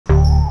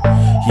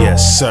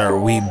Yes, sir,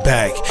 we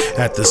back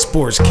at the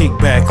Sports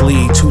Kickback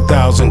League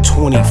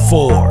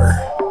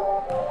 2024.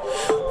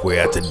 We're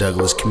at the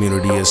Douglas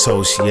Community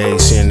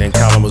Association in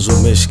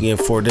Kalamazoo, Michigan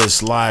for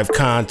this live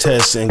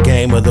contest and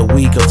game of the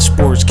week of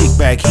Sports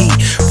Kickback Heat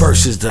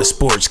versus the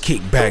Sports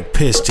Kickback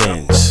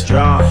Pistons.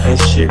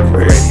 Ready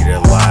to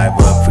live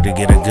up to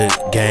get a good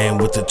game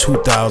with the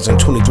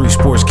 2023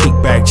 Sports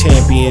Kickback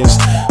champions,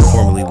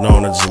 formerly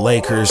known as the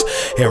Lakers.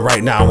 And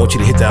right now I want you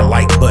to hit that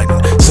like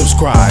button,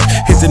 subscribe,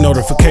 hit the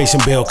notification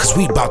bell, cause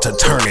we about to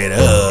turn it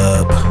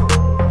up.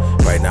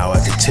 Right now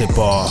at the tip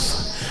off,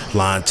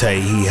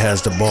 Lonte, he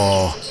has the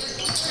ball.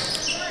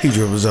 He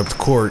dribbles up the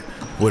court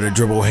with a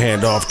dribble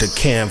handoff to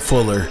Cam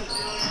Fuller.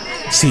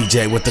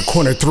 CJ with the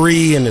corner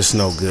three, and it's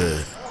no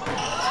good.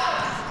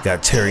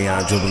 Got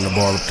Terrion dribbling the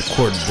ball up the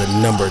court, the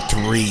number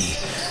 3,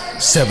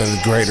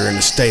 7th grader in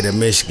the state of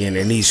Michigan,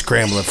 and he's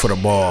scrambling for the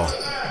ball.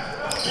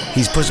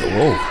 He's pushing,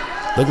 whoa,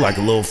 looked like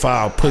a little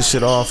foul. Push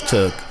it off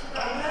to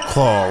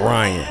Claude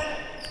Ryan.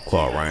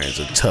 Claude Ryan's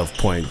a tough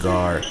point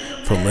guard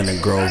from Linden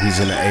Grove. He's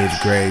in the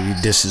 8th grade. He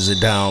dishes it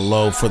down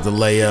low for the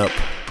layup.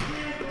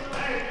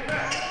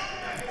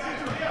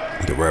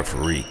 The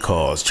referee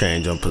calls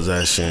change on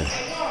possession.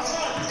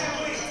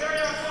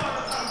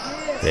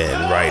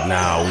 And right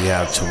now we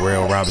have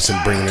Terrell Robinson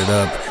bringing it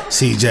up.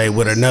 CJ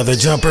with another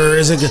jumper.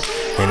 Is it good?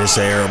 And it's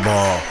an air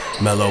ball.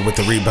 Melo with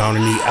the rebound,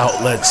 and he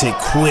outlets it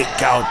quick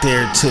out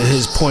there to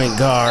his point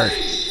guard,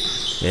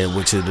 in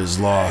which it is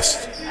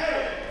lost.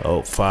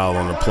 Oh, foul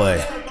on the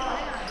play.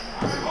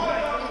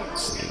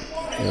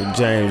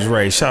 James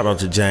Ray, shout out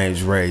to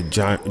James Ray.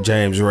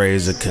 James Ray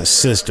is a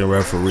consistent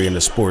referee in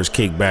the Sports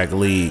Kickback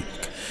League,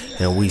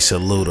 and we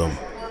salute him.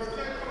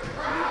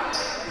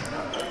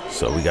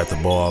 So we got the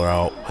ball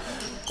out.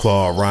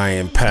 Claude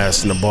Ryan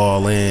passing the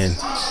ball in.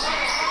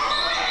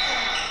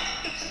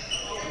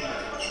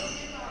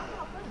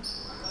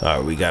 All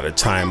right, we got a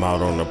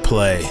timeout on the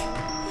play.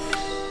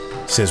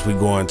 Since we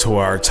go into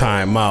our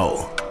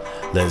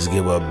timeout, let's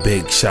give a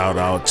big shout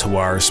out to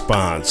our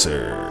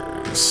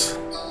sponsors.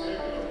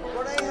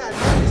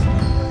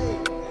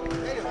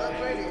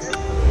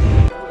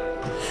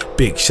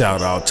 Big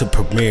shout out to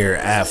Premier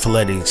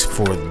Athletics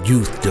for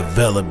Youth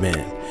Development,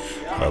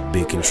 a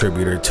big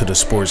contributor to the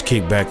Sports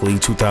Kickback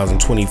League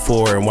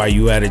 2024. And while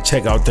you at it,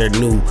 check out their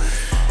new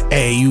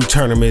AAU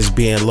tournaments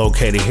being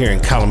located here in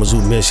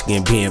Kalamazoo,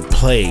 Michigan, being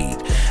played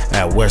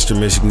at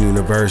Western Michigan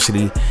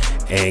University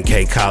and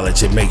K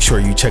College. And make sure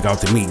you check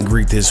out the meet and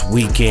greet this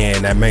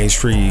weekend at Main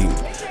Street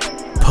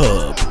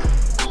Pub.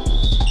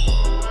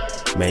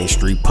 Main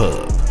Street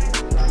Pub.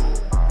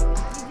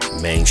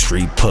 Main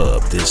Street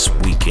Pub this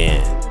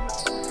weekend.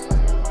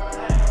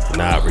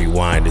 Not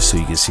rewind it so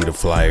you can see the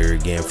flyer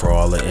again for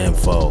all the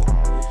info.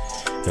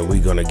 And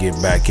we're gonna get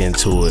back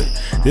into it.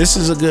 This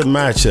is a good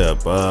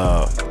matchup.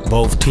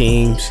 Both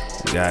teams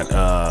got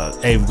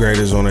 8th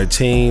graders on their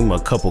team, a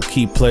couple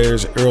key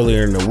players.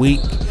 Earlier in the week,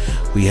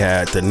 we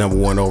had the number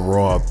 1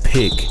 overall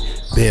pick,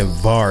 Ben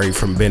Vari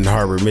from Benton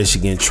Harbor,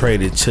 Michigan,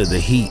 traded to the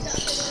Heat.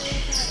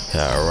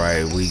 All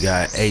right, we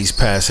got Ace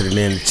passing it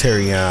in to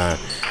Terrion.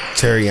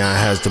 Terrion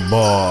has the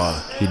ball.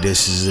 He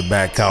dishes it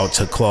back out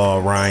to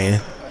Claude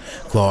Ryan.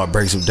 Claude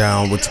breaks him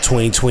down with the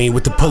tween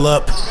with the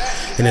pull-up,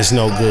 and it's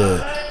no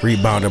good.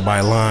 Rebounded by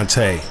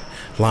Lonte.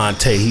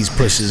 Lonte, he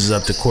pushes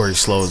up the court, he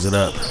slows it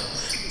up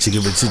to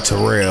give it to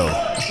Terrell.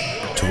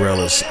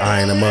 Terrell is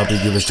eyeing him up. He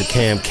gives it to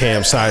Cam.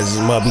 Cam sizes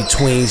him up. He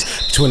tween's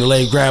between the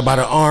leg, grab by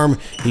the arm.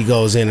 He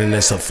goes in, and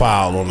it's a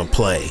foul on the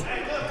play.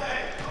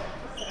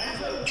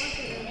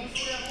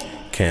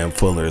 Cam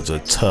Fuller is a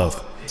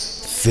tough,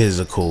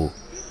 physical,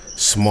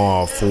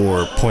 small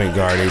forward point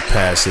guard. They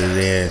pass it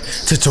in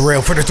to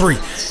Terrell for the 3,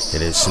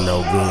 and it's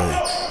no good.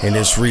 And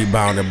it's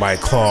rebounded by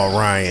Claude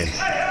Ryan.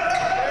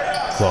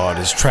 Claude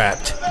is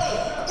trapped.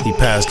 He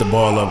passed the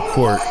ball up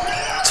court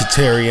to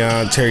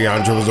Terrion.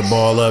 Terrion dribbles the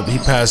ball up. He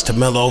passed to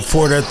Melo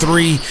for the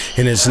 3,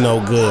 and it's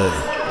no good.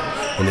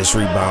 And it's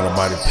rebounded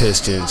by the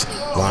Pistons.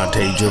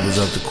 Lonte dribbles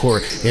up the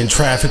court in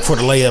traffic for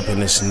the layup,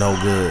 and it's no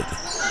good.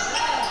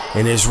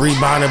 And it's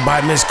rebounded by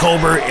Miss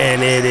Colbert,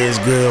 and it is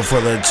good for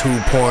the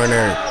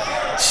 2-pointer.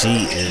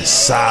 She is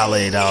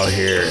solid out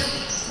here.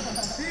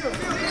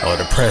 Oh,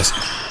 the press.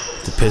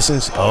 The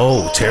Pistons.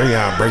 Oh,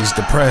 Terrion breaks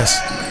the press.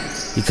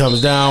 He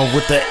comes down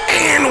with the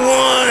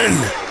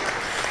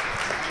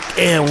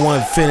and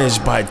one finish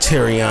by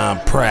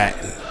Terrion Pratt.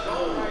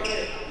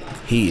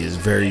 He is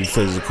very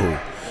physical.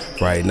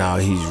 Right now,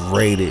 he's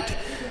rated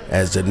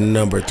as the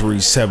number 3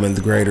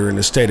 7th grader in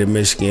the state of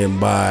Michigan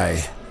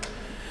by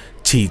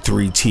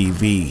T3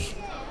 TV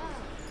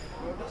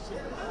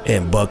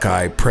and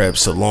Buckeye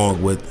Preps,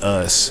 along with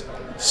us,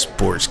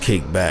 Sports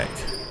Kickback.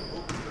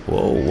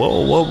 Whoa,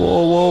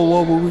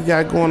 what we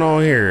got going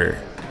on here?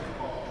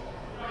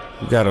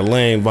 We got a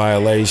lane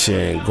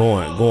violation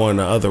going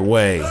the other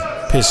way.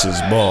 Pistons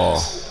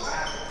ball.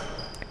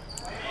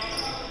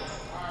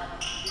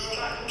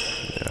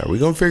 Are we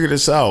gonna figure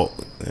this out?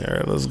 All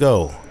right, let's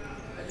go.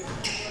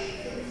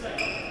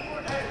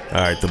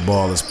 All right, the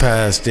ball is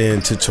passed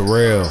in to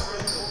Terrell.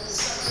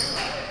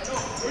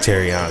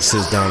 Terrion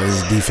sits down in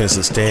his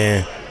defensive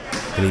stand,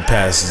 and he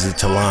passes it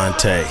to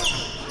Lonte.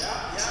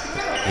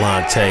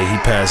 He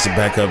passed it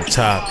back up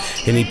top,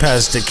 and he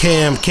passed to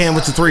Cam. Cam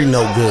with the three,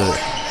 no good.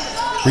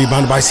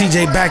 Rebounded by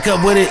CJ, back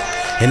up with it,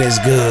 and it's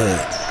good.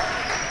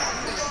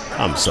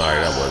 I'm sorry,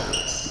 that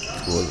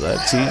was that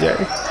TJ?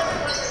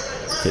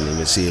 Couldn't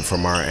even see it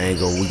from our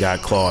angle. We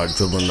got Claude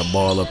dribbling the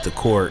ball up the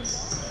court.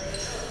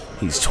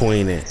 He's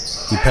tweening.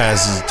 He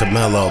passes it to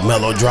Melo.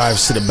 Melo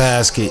drives to the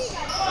basket.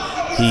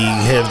 He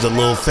has a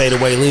little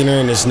fadeaway leaner,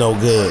 and it's no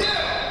good.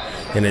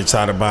 And it's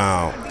out of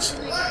bounds.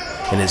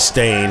 And it's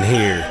staying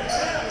here.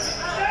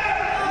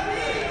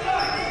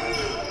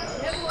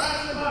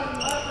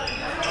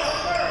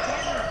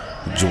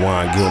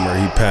 Juwan Gilmer,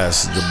 he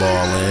passes the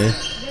ball in.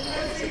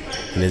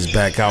 And it's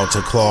back out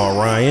to Claude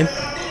Ryan.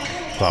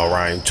 Claude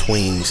Ryan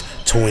tweens.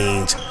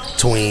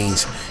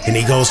 And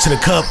he goes to the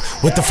cup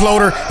with the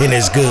floater, and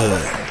it's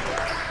good.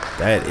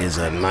 That is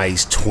a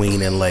nice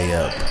tween and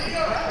layup.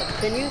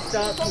 Can you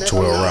stop?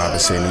 Terrell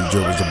Robinson, he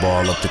dribbles the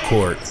ball up the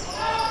court.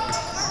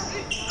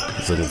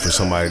 He's looking for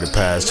somebody to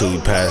pass to. He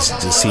passes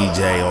to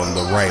CJ on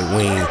the right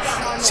wing.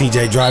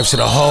 CJ drives to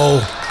the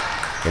hole,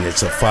 and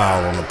it's a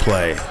foul on the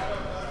play.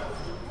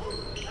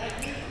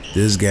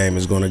 This game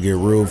is going to get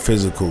real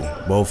physical.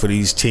 Both of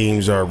these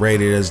teams are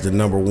rated as the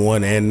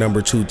 #1 and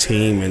 #2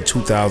 team in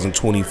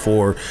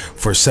 2024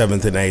 for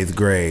 7th and 8th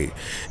grade.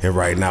 And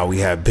right now we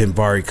have Ben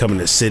Bari coming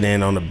to sit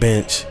in on the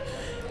bench.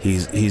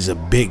 He's a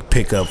big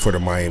pickup for the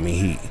Miami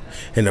Heat.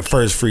 And the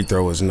first free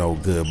throw is no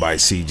good by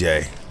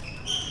CJ.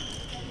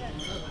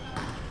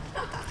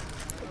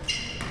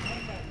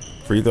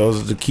 Free throws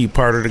is the key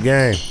part of the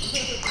game.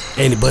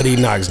 Anybody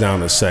knocks down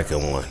the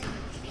second one.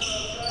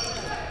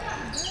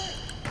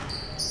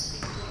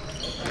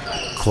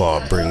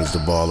 Claude brings the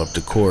ball up the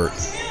court.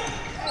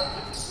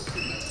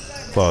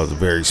 Claude's a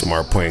very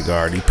smart point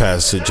guard. He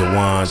passes to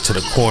Juwan to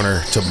the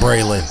corner to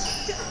Braylon.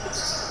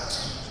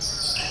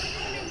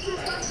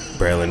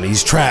 Braylon,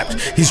 he's trapped.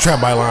 He's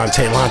trapped by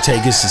Lonte.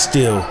 Lonte gets the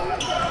steal.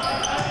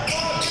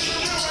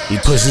 He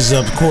pushes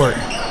up the court.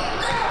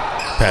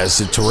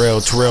 Passes to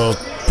Terrell. Terrell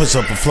puts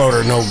up a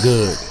floater, no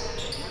good.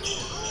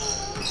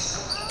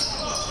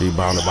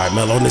 Rebounded by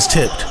Melo, and it's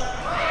tipped.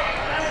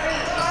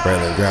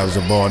 Braylon grabs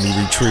the ball and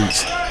he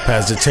retreats.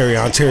 Pass to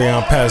Terrion.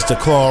 Terrion pass to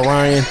Claude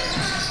Ryan.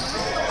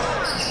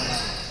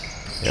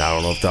 Yeah, I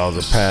don't know if that was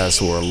a pass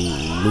or a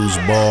loose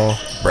ball.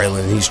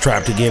 Braylon, he's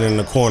trapped again in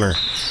the corner,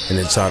 and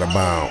it's out of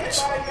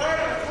bounds.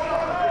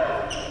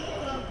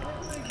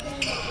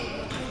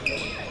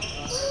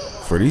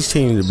 For these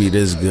teams to be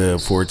this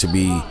good, for it to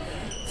be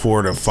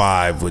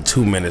 4-5 with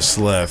 2 minutes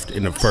left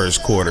in the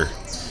first quarter,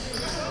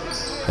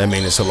 that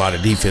means it's a lot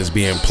of defense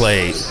being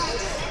played.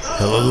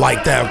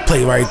 Like that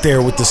play right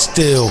there with the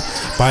steal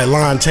by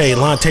Lonte.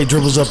 Lonte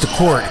dribbles up the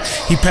court.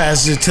 He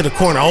passes it to the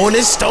corner. Oh, and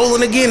it's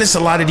stolen again. It's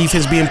a lot of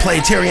defense being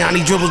played.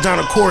 Terriani dribbles down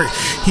the court.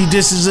 He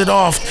dishes it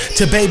off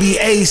to Baby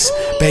Ace.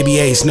 Baby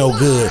Ace, no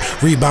good.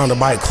 Rebounded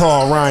by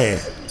Claude Ryan.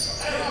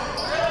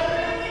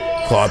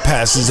 Claude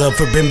passes up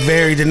for Ben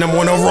Berry, the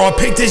 #1 overall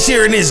pick this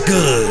year, and it's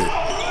good.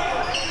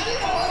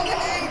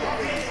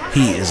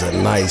 He is a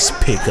nice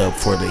pickup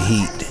for the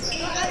Heat.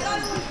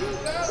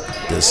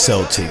 The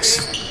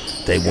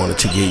Celtics, they wanted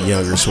to get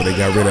younger, so they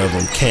got rid of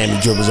him. Cam, he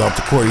dribbles off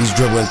the court. He's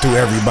dribbling through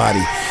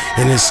everybody,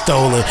 and it's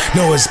stolen.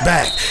 No, it's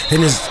back,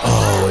 and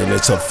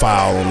it's a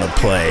foul on the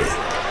play.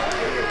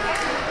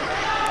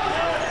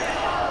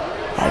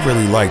 I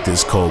really like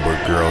this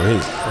Colbert girl.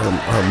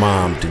 Her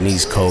mom,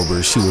 Denise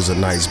Colbert, she was a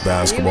nice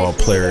basketball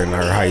player in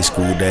her high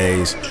school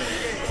days.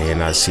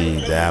 And I see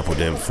the apple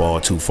didn't fall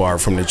too far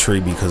from the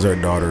tree because her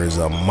daughter is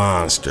a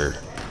monster.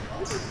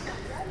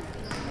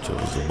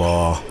 Dribbles the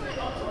ball.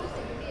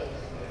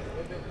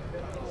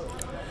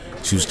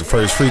 Shoots the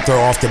first free throw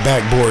off the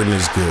backboard, and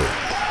it's good.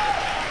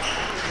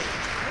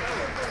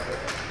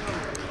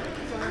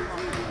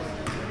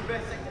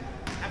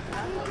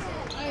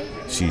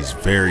 She's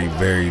very,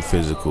 very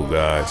physical,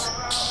 guys.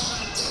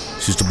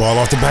 Shoots the ball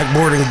off the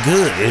backboard and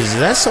good. Is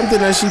that something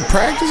that she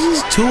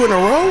practices 2 in a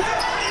row?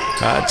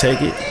 I'll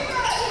take it.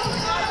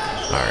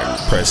 All right,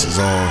 presses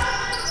on.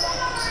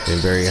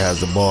 And Berry has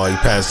the ball. He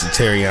passes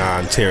to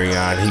Terrion.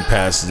 Terrion, he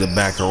passes it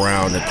back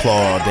around to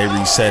Claude. They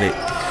reset it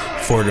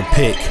for the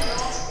pick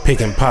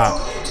and pop.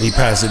 He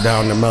passes it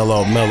down to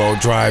Melo. Melo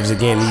drives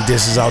again. He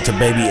dishes out to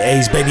Baby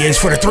Ace. Baby Ace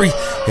for the 3,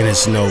 and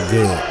it's no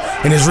good.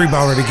 And it's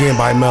rebounded again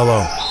by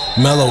Melo.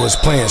 Melo is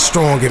playing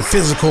strong and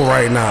physical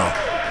right now.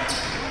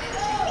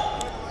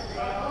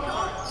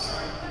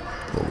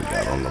 What we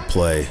got on the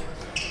play?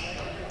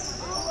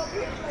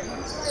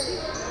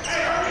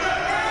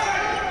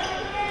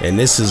 And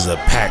this is a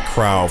packed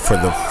crowd for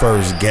the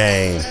first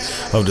game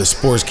of the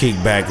Sports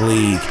Kickback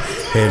League.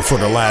 And for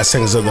the last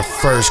seconds of the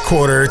first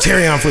quarter,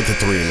 Terrion with the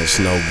 3, and it's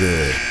no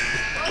good.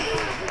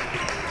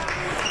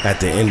 At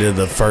the end of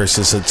the first,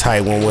 it's a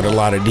tight one with a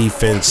lot of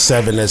defense,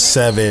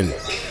 7-7.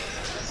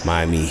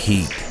 Miami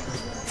Heat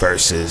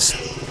versus,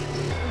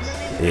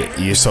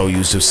 you're so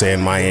used to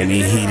saying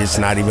Miami Heat. It's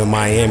not even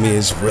Miami,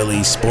 it's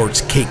really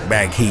Sports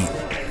Kickback Heat.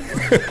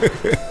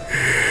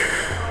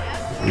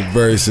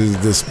 versus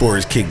the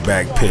Sports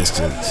Kickback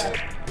Pistons.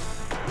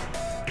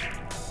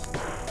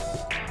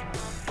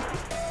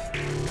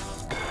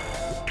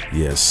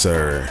 Yes,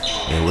 sir.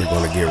 And we're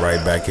going to get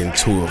right back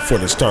into it for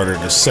the start of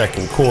the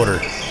second quarter.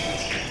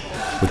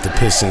 With the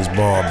Pistons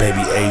ball,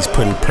 Baby Ace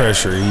putting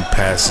pressure. He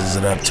passes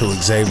it up to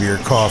Xavier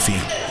Coffey.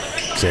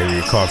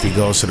 Xavier Coffey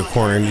goes to the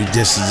corner and he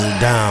dishes it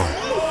down.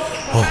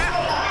 Oh.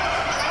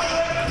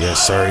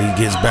 Yes, sir. He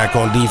gets back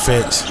on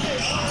defense.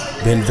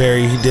 Ben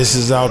Very, he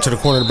dishes out to the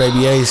corner to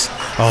Baby Ace.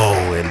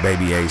 Oh, and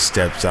Baby Ace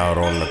steps out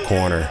on the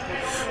corner.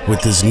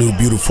 With this new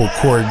beautiful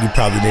court, you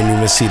probably didn't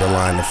even see the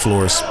line. The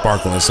floor is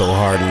sparkling so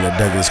hard in the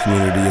Douglas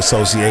Community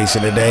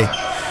Association today.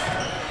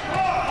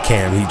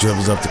 Cam, he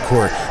dribbles up the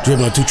court,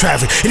 dribbling through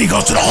traffic, and he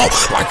goes to the hole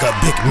like a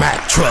Big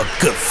Mac truck.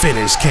 Good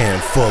finish, Cam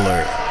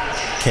Fuller.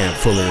 Cam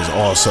Fuller is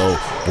also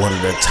one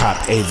of the top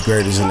 8th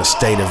graders in the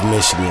state of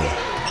Michigan.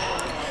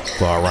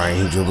 Claude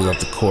Ryan, he dribbles up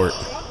the court.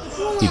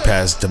 He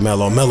passes to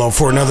Melo. Melo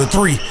for another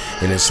 3,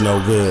 and it's no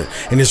good.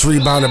 And it's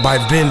rebounded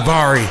by Ben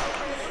Vari,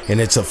 and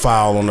it's a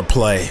foul on the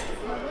play.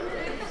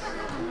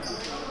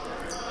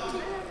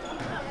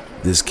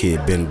 This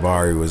kid, Ben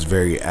Vari, was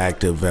very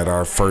active at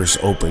our first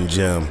open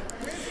gym.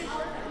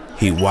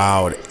 He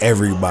wowed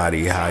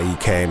everybody how he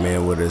came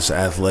in with his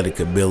athletic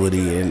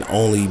ability and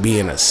only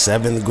being a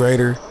 7th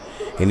grader.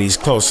 And he's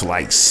close to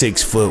like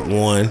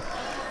 6'1",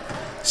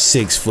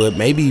 6 foot,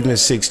 maybe even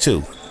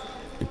 6'2",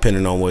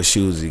 depending on what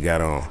shoes he got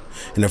on.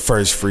 And the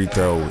first free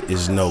throw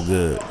is no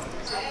good.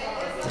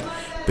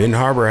 Ben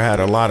Harbor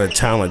had a lot of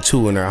talent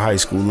too in their high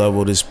school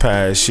level this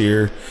past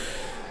year.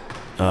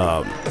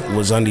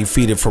 Was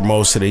undefeated for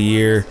most of the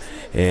year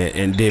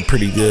and did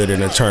pretty good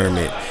in the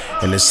tournament.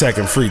 And the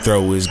second free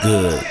throw is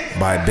good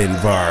by Ben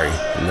Vari.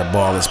 And the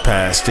ball is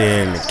passed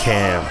in to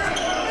Cam.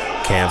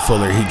 Cam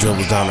Fuller, he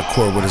dribbles down the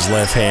court with his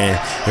left hand,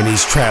 and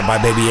he's trapped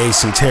by Baby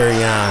Ace and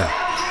Terrion.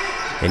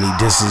 And he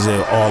dishes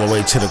it all the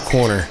way to the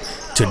corner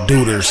to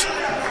Duders.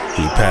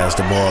 He passed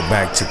the ball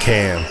back to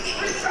Cam.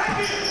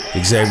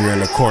 Xavier in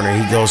the corner,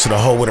 he goes to the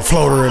hole with a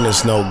floater, and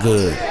it's no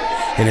good.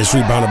 And it's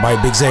rebounded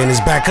by Big Zay, and it's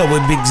back up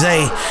with Big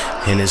Zay,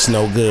 and it's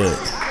no good.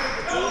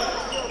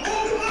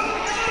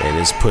 And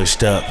it's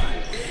pushed up.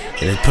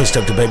 And it's pushed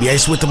up to Baby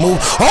Ace with the move.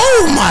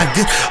 Oh my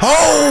God.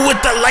 Oh, with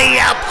the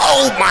layup.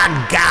 Oh my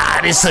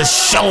God. It's a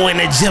show in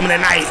the gym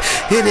tonight.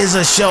 It is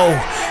a show.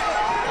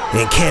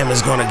 And Cam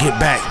is going to get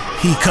back.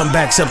 He comes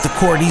back up the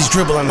court. He's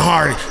dribbling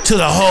hard to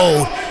the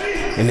hole.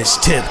 And it's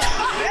tipped.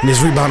 And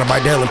it's rebounded by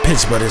Dalen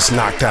Pitts, but it's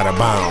knocked out of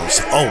bounds.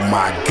 Oh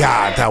my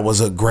God, that was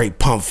a great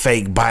pump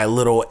fake by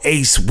little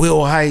Ace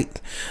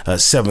Wilhite, a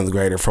 7th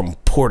grader from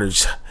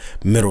Portage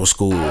Middle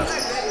School.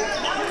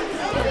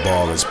 The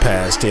ball is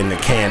passed in to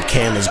Cam.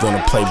 Cam is going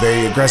to play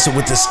very aggressive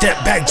with the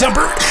step back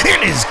jumper.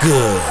 It is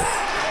good.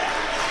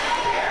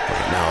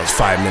 Right now it's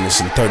 5 minutes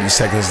and 30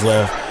 seconds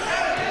left.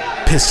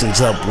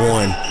 Pistons up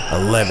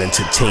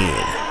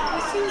 11-10.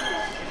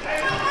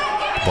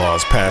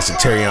 Ball's passed to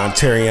Terrion.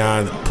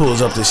 Terrion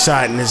pulls up the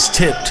shot and it's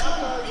tipped.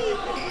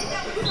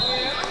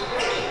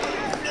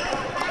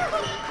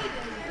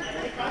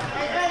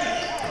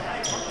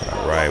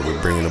 All right,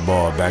 we're bringing the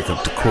ball back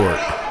up the court.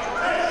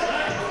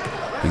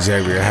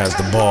 Xavier has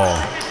the ball.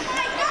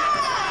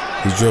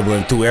 He's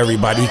dribbling through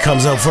everybody. He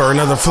comes up for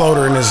another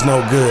floater and it's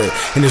no good.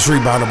 And it's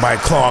rebounded by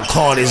Claude.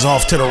 Claude is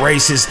off to the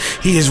races.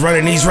 He's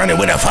running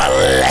with a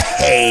fillet.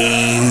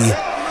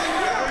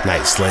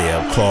 Nice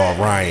layup, Claude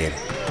Ryan.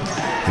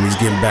 And he's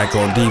getting back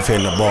on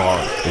defense. The ball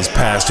is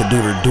passed to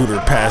Duder. Duder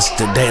passed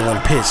to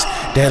Dalen Pitts.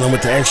 Dalen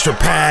with the extra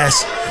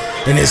pass.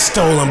 And it's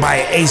stolen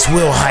by Ace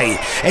Wilhite.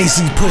 Ace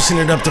pushing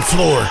it up the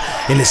floor.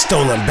 And it's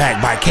stolen back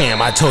by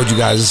Cam. I told you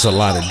guys there's a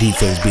lot of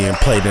defense being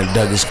played in the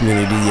Douglas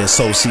Community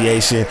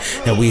Association.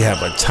 And we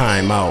have a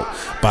timeout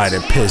by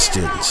the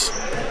Pistons.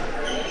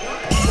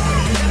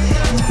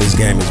 This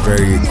game is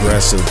very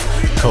aggressive.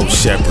 Coach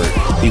Shepard,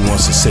 he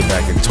wants to sit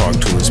back and talk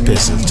to his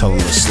Pistons, tell them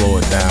to slow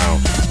it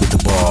down with the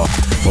ball.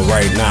 But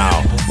right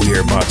now, we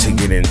are about to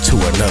get into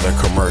another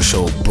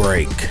commercial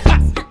break.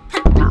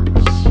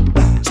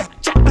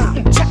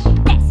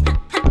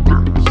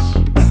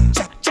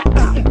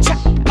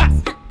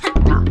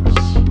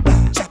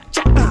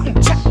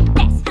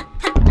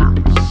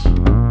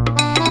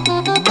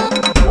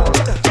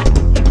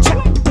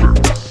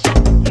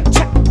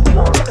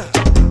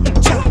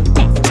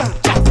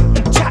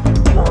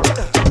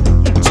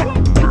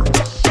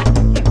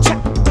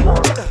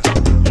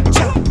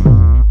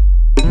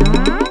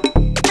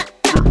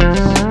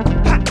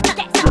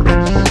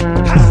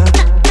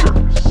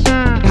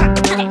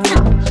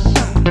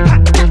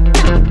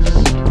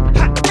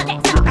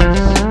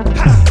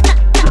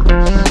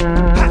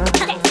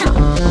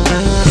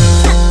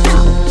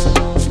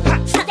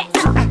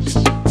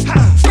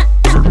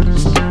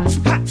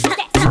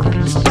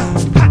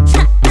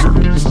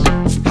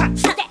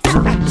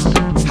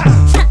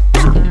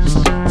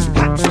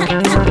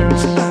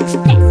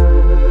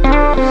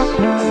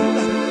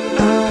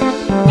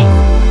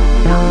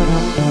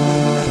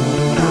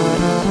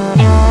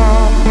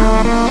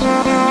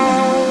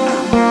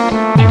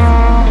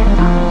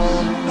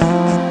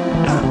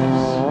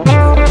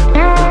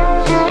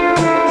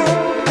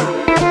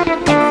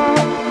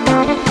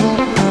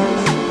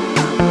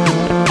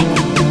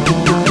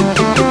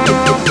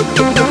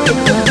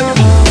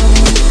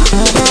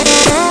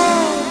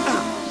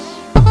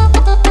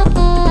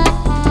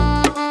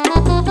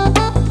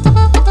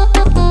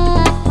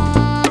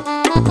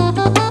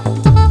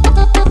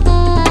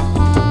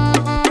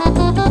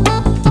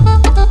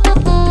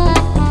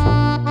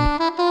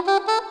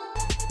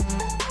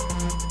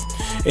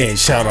 And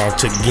shout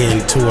out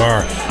again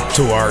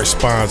to our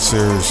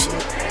sponsors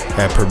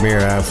at Premier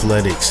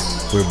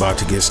Athletics. We're about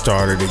to get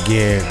started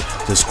again.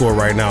 The score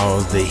right now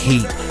is the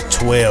Heat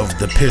 12,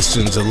 the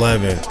Pistons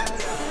 11.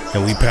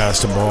 And we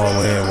passed the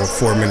ball in with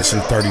 4 minutes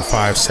and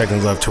 35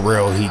 seconds left.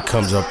 Terrell Heat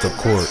comes up the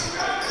court.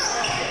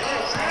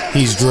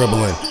 He's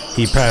dribbling.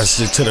 He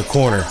passes it to the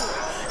corner.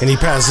 And he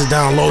passes it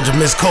down low to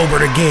Miss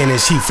Colbert again, and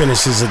she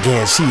finishes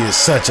again. She is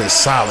such a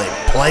solid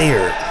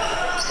player.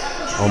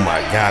 Oh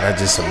my God, I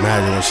just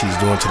imagine what she's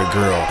doing to the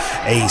girl.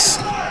 Ace,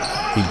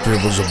 he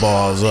dribbles the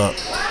balls up,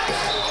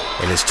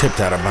 and it's tipped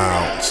out of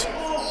bounds.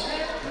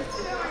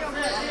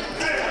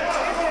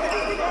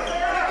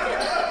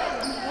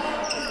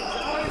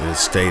 It'll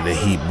stay the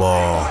Heat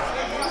ball.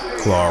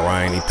 Claude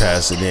Ryan, he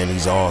passed it in.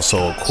 He's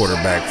also a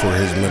quarterback for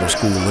his middle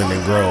school,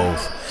 Linden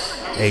Grove.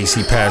 Ace,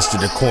 he passed to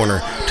the corner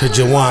to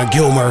Jawan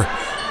Gilmer.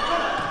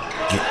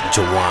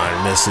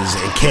 Jawan misses,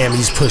 and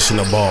Cammy's pushing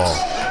the ball.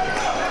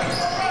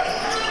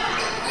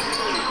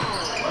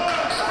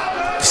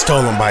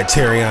 Stolen by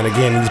Terrion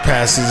again. He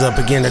passes up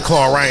again to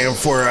Claude Ryan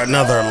for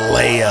another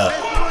layup.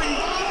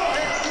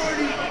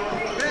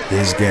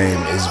 This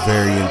game is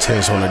very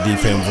intense on the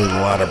defense with a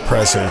lot of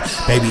pressing.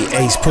 Maybe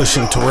Ace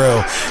pushing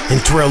Terrell,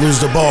 and Terrell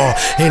loses the ball,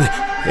 and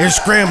they're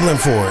scrambling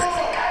for it.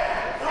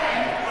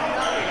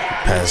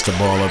 Pass the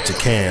ball up to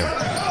Cam.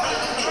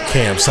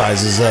 Cam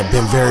sizes up.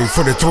 Benberry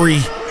for the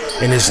three,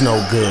 and it's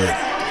no good.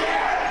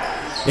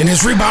 And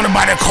it's rebounded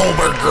by the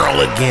Colbert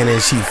girl again,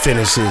 and she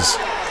finishes.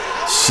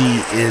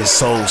 She is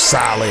so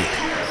solid.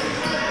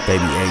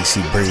 Baby Ace,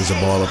 he brings the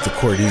ball up the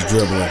court. He's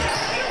dribbling.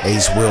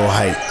 Ace Will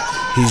Height.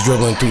 He's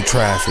dribbling through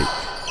traffic.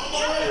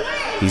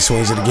 He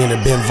swings it again to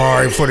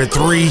Benvari for the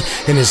three,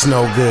 and it's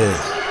no good.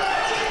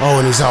 Oh,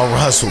 and he's out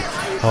hustled.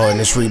 Oh, and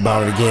it's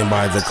rebounded again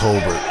by the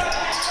Colbert.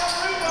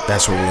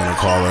 That's what we're going to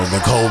call her,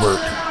 the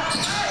Colbert.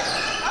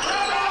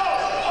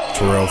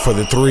 Terrell for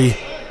the three,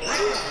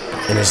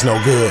 and it's no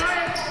good.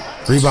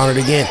 Rebounded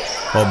again.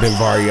 Oh,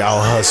 Benvari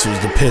out hustles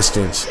the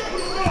Pistons.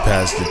 He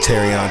passed to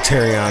Terrion.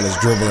 Terrion is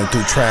dribbling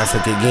through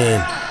traffic again,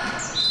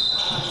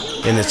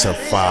 and it's a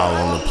foul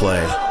on the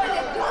play.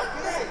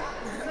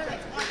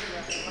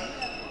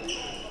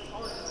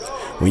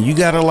 When you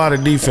got a lot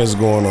of defense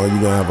going on,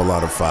 you're going to have a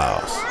lot of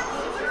fouls.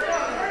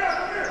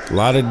 A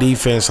lot of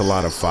defense, a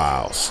lot of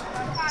fouls.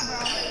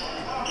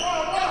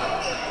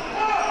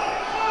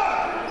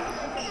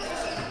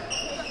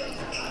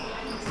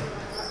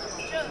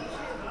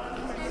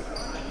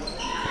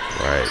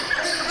 Right.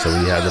 So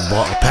we have the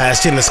ball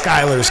passed into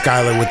Skylar.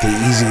 Skylar with the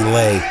easy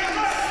lay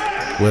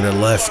with a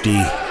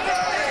lefty.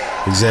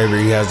 Xavier,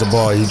 he has the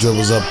ball. He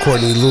dribbles up court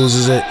and he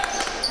loses it.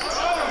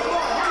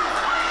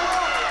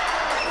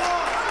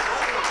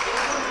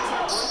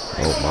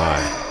 Oh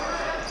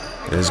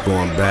my. It's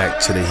going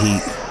back to the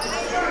Heat.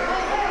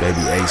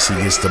 Baby Ace, he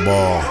gets the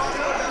ball.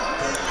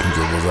 He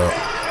dribbles up.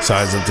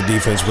 Sides up the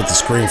defense with the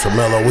screen from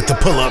Melo with the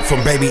pull up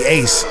from Baby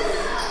Ace.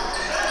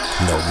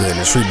 No good.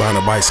 It's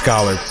rebounded by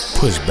Scholar.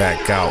 Pushed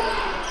back out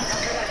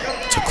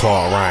to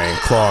Claude Ryan.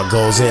 Claude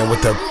goes in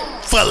with the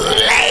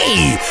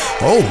fillet.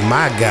 Oh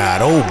my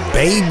God. Oh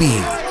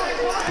baby.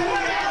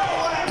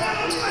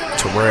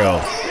 Terrell.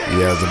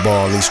 He has the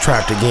ball and he's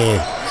trapped again.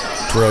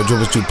 Terrell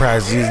dribbles through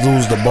practice. He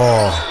loses the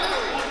ball.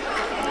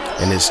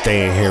 And it's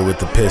staying here with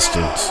the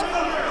Pistons.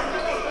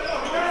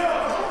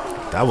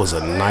 That was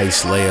a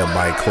nice layup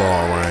by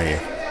Claude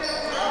Ryan.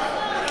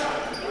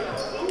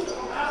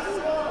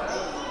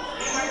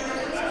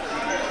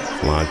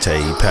 Lonte,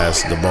 he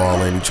passes the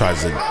ball in. He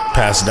tries to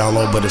pass it down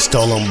low, but it's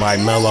stolen by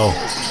Melo.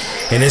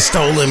 And it's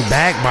stolen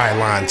back by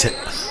Lonte.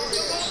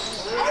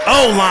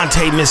 Oh,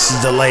 Lonte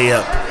misses the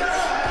layup.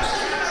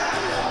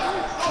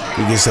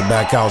 He gets it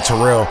back out.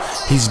 Terrell,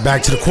 he's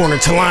back to the corner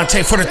to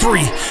Lonte for the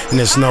three. And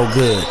it's no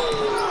good.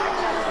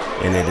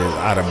 And it is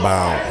out of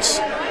bounds.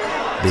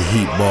 The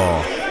Heat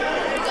ball.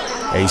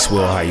 Ace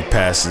Will, how he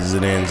passes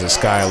it in to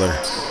Skylar.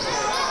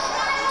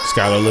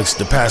 Skylar looks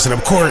to pass it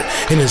up court,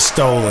 and it's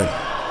stolen.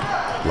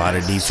 A lot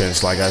of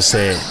defense, like I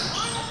said.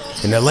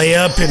 And the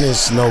layup, and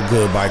it's no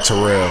good by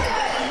Terrell.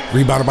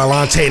 Rebounded by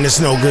Lonte, and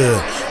it's no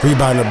good.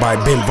 Rebounded by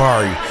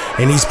Benvari,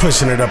 and he's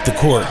pushing it up the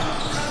court.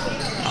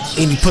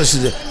 And he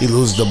pushes it, he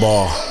loses the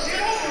ball.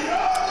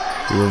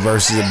 He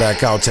reverses it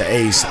back out to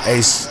Ace.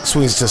 Ace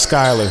swings to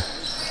Skylar.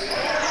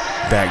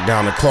 Back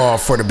down to Claw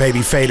for the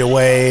baby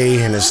fadeaway,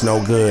 and it's no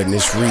good. And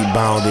it's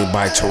rebounded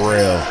by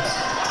Terrell.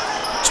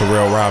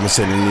 Terrell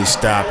Robinson, and he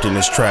stopped in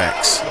his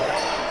tracks.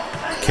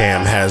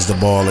 Cam has the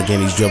ball again.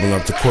 He's dribbling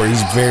up the court.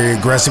 He's very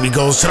aggressive. He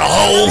goes to the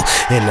hole,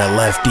 and the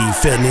lefty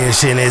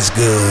finish, and it's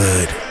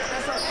good.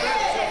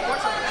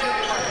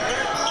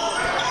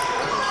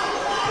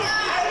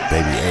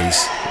 Baby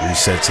Ace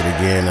resets it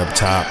again up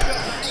top,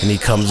 and he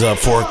comes up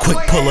for a quick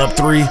pull-up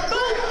three,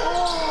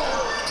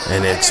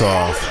 and it's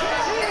off.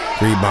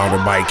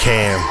 Rebounded by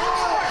Cam.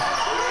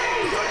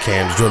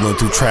 Cam's dribbling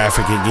through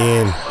traffic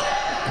again.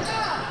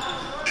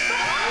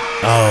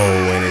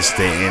 Oh, and it's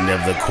the end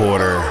of the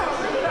quarter.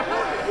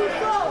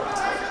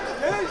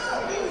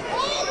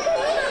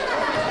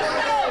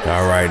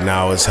 All right,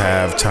 now it's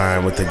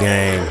halftime with the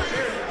game.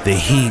 The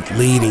Heat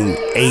leading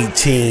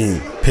 18,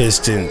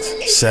 Pistons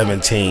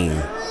 17.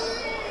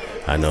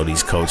 I know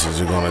these coaches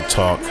are going to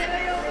talk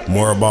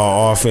more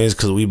about offense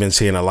because we've been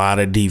seeing a lot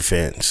of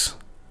defense.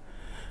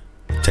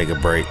 Take a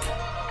break.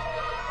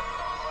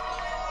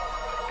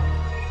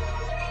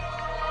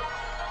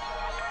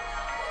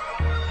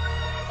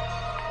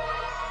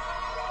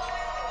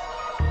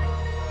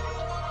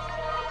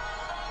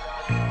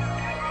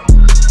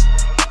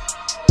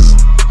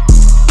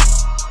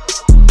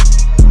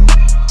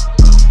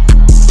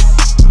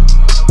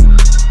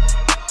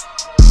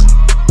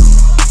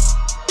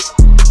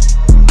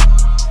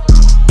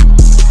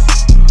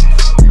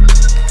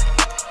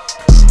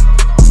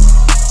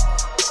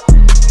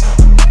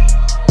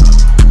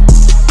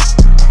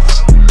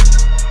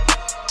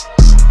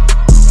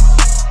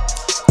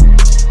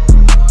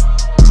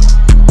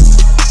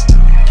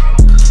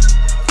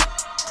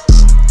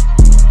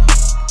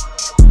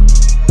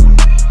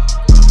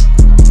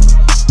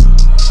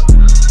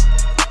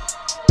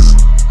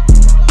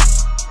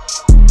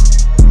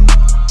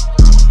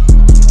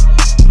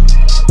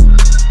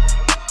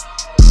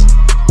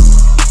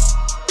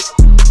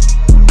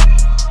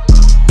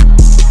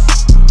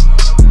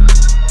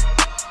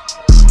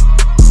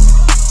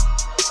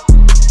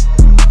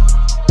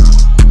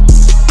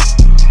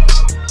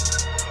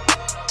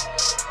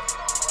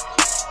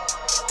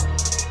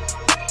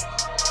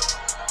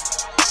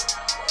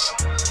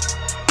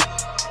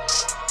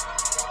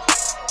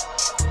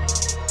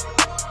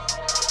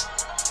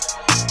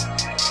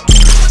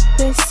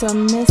 This a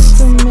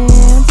Mr.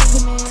 Man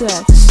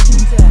production.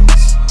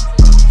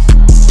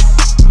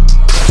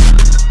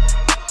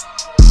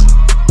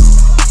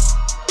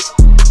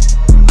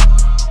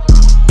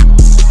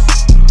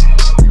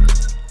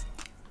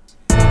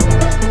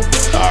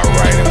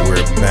 Alright, and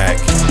we're back.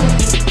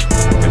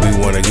 And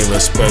we want to give a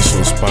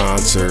special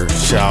sponsor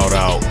shout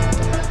out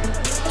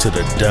to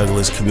the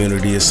Douglas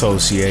Community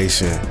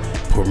Association,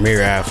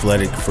 premier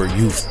athletic for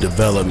youth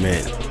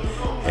development.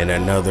 And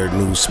another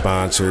new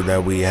sponsor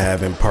that we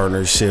have in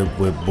partnership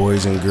with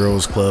Boys and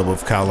Girls Club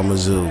of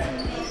Kalamazoo.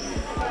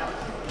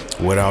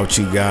 Without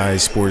you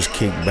guys, Sports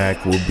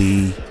Kickback will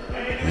be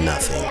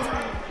nothing.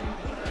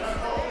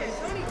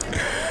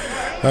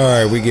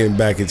 All right, we getting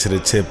back into the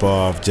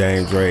tip-off.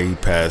 James Ray, he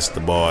passed the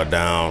ball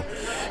down.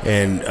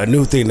 And a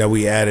new thing that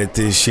we added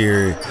this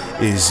year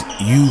is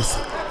youth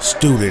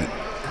student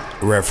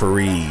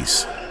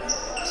referees.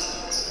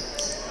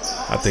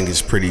 I think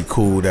it's pretty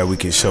cool that we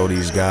can show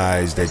these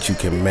guys that you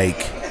can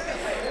make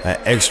an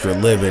extra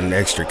living,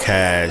 extra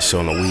cash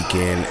on the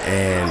weekend,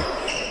 and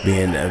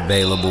being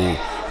available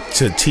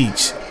to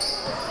teach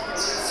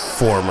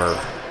former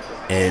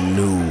and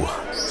new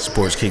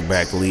Sports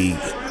Kickback League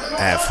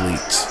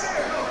athletes.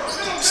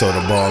 So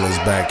the ball is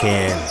back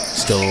in.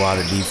 Still a lot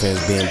of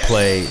defense being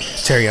played.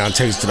 Terrion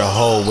takes to the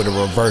hole with a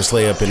reverse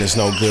layup, and it's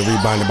no good.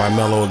 Rebounded by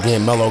Melo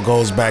again. Melo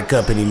goes back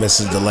up, and he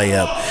misses the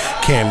layup.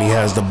 Cammy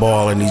has the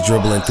ball, and he's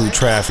dribbling through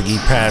traffic. He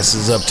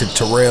passes up to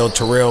Terrell.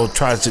 Terrell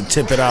tries to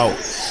tip it out,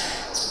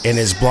 and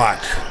it's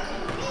blocked.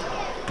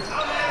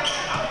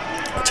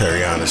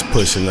 Terrion is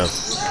pushing up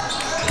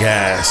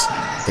gas,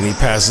 and he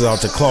passes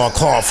out to Claw.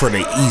 Claw for the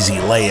easy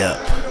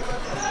layup.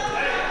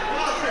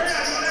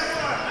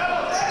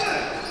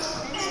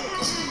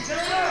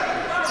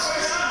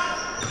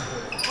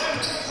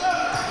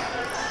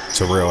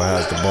 Terrell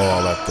has the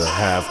ball at the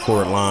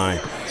half-court line.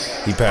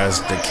 He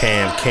passes to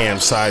Cam. Cam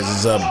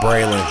sizes up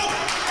Braylon.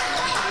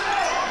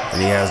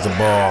 And he has the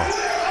ball.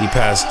 He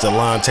passes to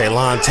Lonte.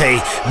 Lonte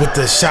with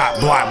the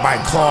shot blocked by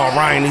Claw.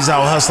 Ryan, he's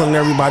out hustling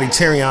everybody.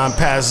 Terrion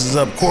passes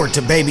up court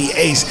to Baby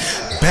Ace.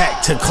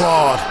 Back to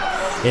Claude.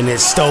 And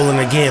it's stolen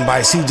again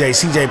by CJ.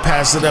 CJ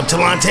passes it up to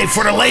Lonte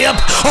for the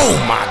layup. Oh,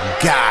 my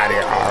God.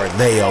 Are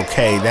they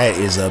okay? That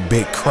is a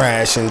big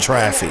crash in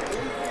traffic.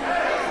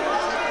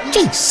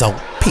 Jeez, so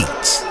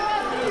Pete.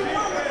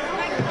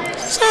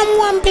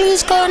 Someone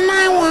please call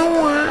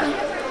 911.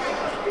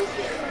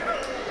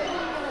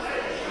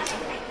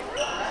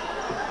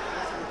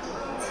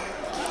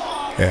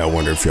 Yeah, I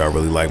wonder if y'all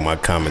really like my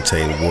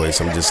commentating voice.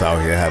 I'm just out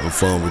here having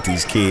fun with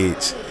these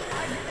kids.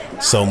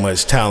 So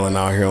much talent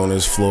out here on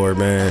this floor,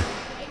 man.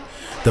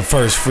 The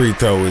first free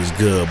throw is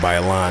good by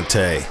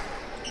Lonte.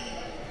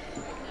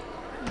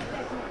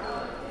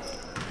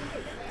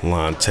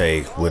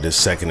 Lonte with his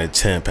second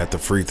attempt at the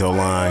free throw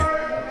line.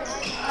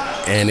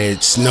 And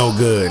it's no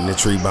good, and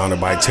it's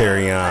rebounded by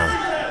Terrion.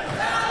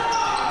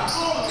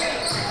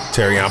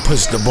 Terrion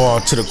pushes the ball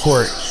to the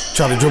court,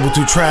 try to dribble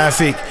through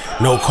traffic.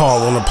 No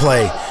call on the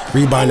play.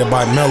 Rebounded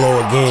by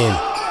Melo again.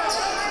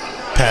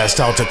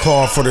 Passed out to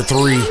Claw for the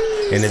three,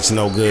 and it's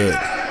no good.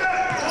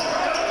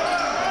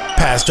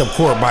 Passed up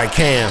court by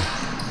Cam.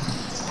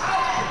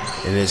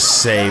 And it's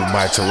saved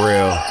by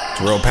Terrell.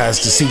 Terrell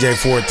passed to CJ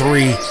for a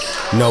three.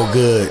 No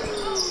good.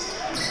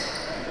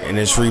 And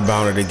it's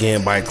rebounded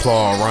again by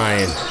Claw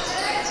Ryan.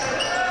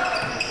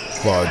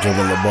 Claw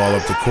dribbling the ball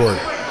up the court.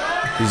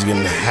 He's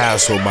getting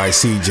hassled by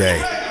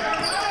CJ.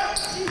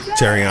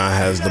 Terrion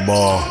has the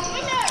ball.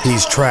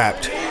 He's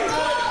trapped.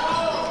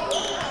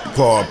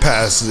 Claw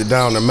passes it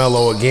down to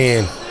Melo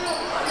again.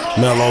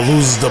 Melo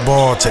loses the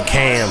ball to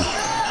Cam.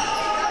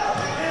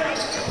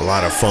 A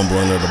lot of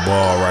fumbling of the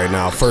ball right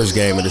now. First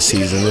game of the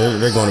season.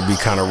 They're going to be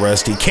kind of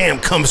rusty. Cam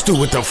comes through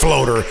with the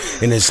floater,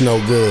 and it's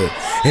no good.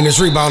 And it's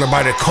rebounded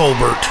by the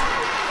Colbert.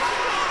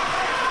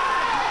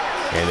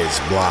 And it's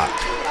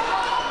blocked.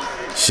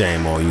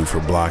 Shame on you for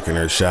blocking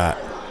her shot.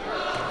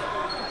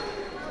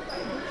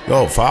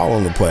 Oh, foul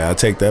on the play. I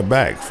take that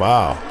back.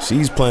 Foul.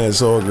 She's playing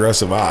so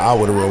aggressive. I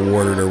would have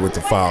rewarded her with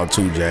the foul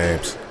too,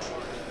 James.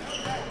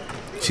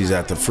 She's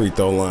at the free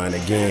throw line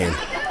again.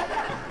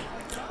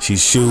 She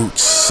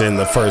shoots, and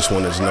the first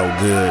one is no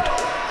good.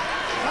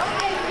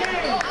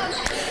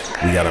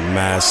 We got a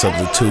mass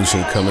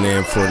substitution coming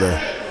in for the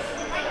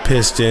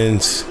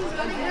Pistons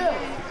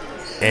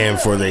and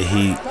for the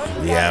Heat.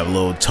 We have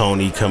little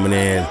Tony coming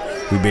in.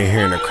 We've been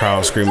hearing the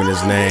crowd screaming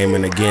his name.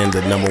 And again,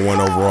 the #1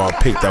 overall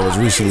pick that was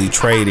recently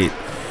traded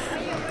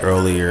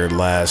earlier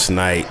last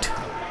night.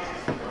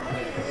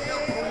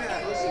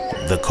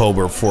 The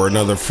Cobra for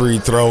another free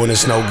throw, and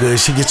it's no good.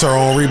 She gets her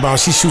own rebound.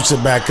 She shoots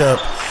it back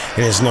up,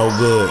 and it's no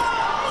good.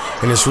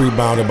 And it's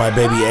rebounded by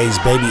Baby Ace.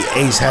 Baby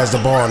Ace has the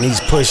ball, and he's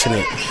pushing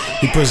it.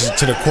 He pushes it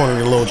to the corner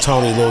to Little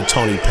Tony. Little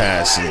Tony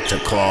passes it to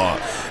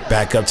Claude.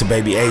 Back up to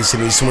Baby Ace,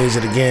 and he swings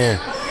it again.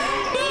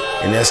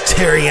 And that's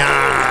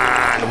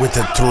Terrion with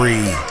the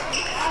three.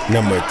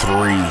 Number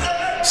 3,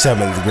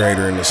 7th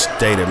grader in the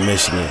state of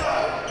Michigan.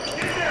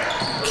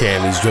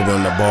 Cam, he's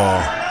dribbling the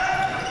ball.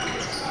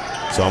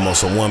 It's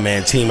almost a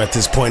one-man team at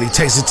this point. He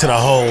takes it to the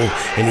hole,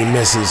 and he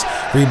misses.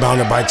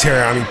 Rebounded by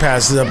Terrion. He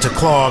passes it up to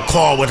Claude.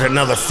 Claude with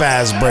another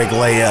fast break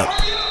layup.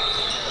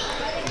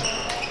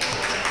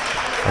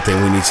 I think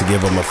we need to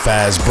give him a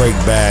fast break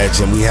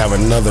badge, and we have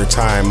another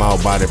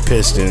timeout by the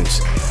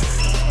Pistons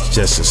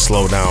just to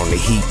slow down the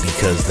Heat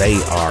because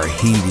they are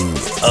heating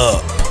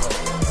up.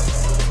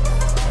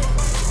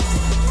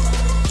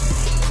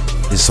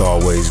 It's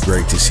always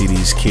great to see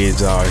these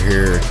kids out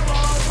here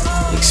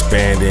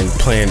expanding,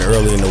 playing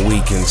early in the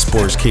week in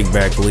Sports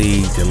Kickback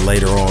League, and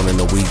later on in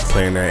the week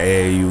playing their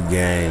AAU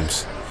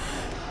games.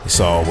 It's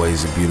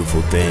always a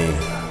beautiful thing.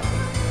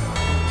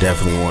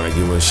 Definitely want to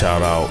give a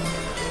shout out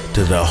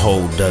to the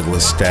whole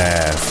Douglas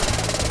staff,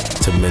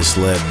 to Miss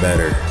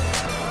Ledbetter,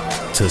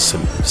 to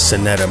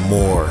Sonetta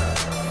Moore,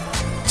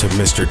 to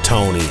Mr.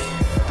 Tony,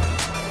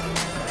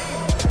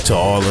 to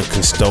all the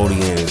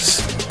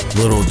custodians,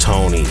 Little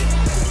Tony,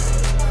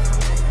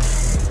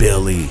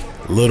 Billy,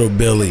 Little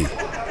Billy.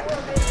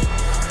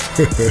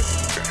 We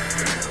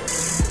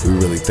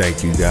really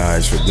thank you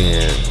guys for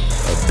being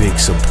a big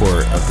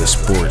support of the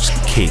Sports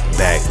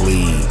Kickback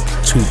League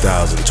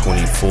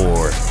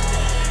 2024.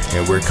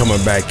 And we're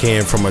coming back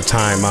in from a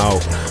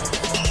timeout.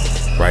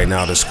 Right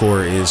now the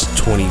score is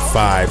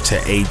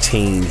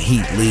 25-18,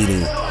 Heat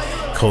leading.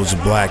 Coach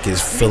Black is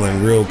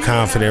feeling real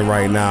confident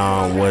right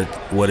now on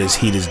what his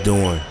Heat is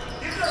doing.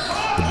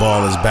 The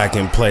ball is back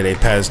in play. They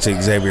pass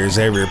to Xavier.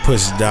 Xavier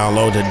pushes down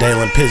low to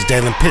Dalen Pitts.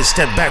 Dalen Pitts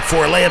step back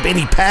for a layup, and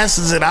he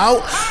passes it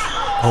out.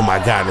 Oh my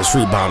God, it's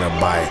rebounded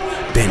by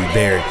Ben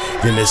Berry.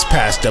 Then it's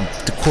passed up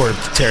the court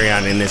to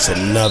Terrion, and it's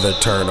another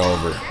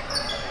turnover.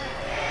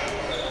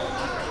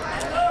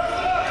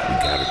 We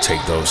gotta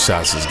take those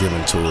shots that's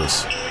given to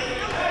us.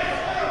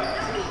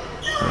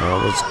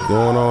 What's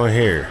going on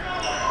here?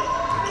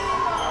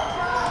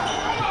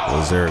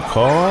 Was there a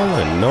call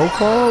and no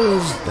call?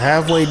 Was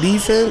halfway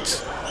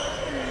defense?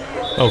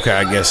 Okay,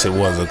 I guess it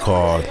was a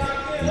call.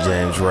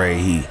 James Ray,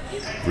 he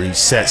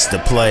resets the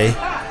play.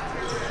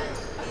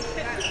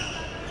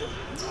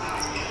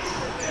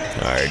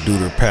 All right,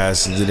 Duder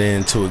passes it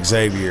in to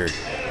Xavier.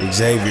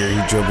 Xavier,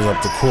 he dribbles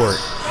up the court,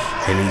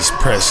 and he's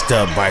pressed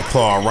up by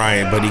Claude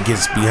Ryan, but he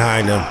gets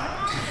behind him.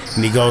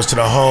 And he goes to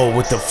the hole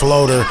with the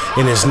floater,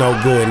 and it's no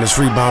good. And it's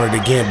rebounded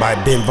again by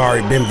Ben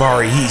Vari. Ben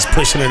Vari, he's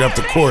pushing it up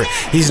the court.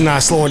 He's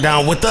not slowing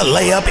down with the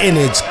layup, and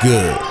it's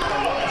good.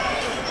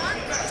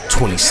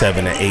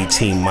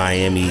 27-18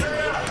 Miami.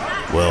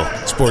 Well,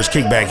 Sports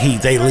Kickback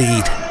Heat, they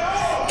lead.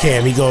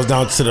 Cam, he goes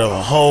down to the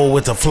hole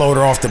with the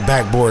floater off the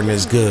backboard, and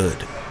it's good.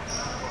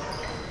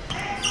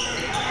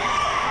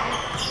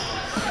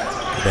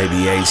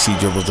 Baby AC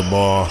dribbles the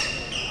ball.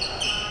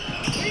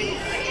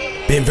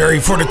 Ben Berry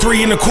for the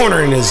three in the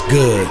corner, and it's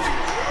good.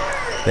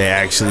 They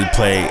actually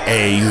play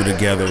AAU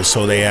together,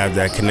 so they have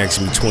that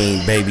connection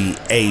between Baby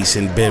Ace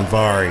and Ben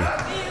Vari.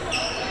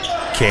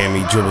 Cam,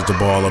 he dribbles the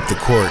ball up the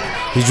court.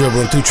 He's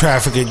dribbling through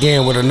traffic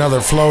again with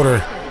another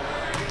floater,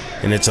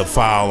 and it's a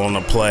foul on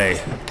the play.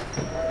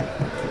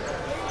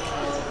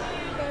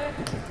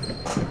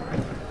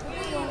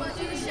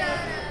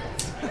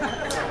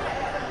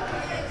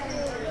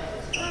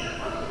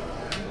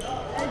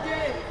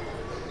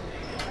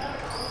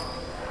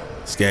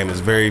 This game is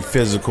very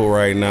physical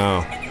right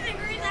now.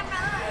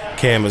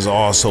 Cam is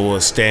also a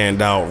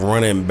standout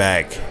running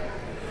back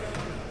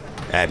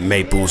at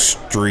Maple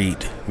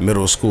Street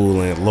Middle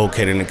School and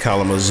located in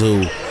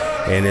Kalamazoo,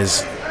 and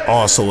is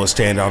also a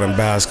standout in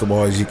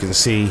basketball. As you can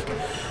see,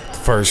 the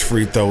first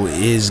free throw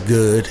is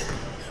good.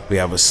 We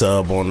have a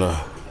sub on the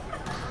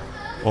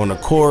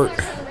court.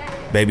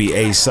 Baby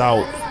Ace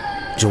out,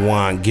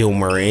 Jawan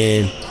Gilmer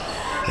in.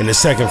 And the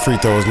second free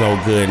throw is no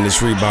good, and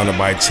it's rebounded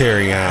by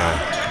Terrion.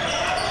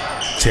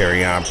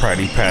 Terrion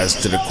probably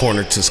passed to the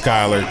corner to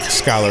Skylar.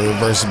 Skylar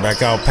reverses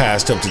back out,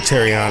 passed up to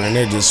Terrion, and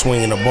they're just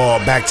swinging the ball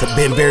back to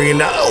Benberry.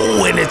 And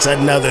oh, and it's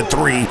another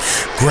three.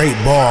 Great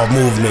ball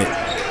movement.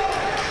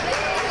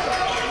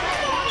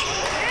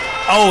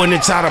 Oh, and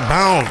it's out of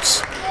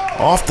bounds.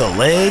 Off the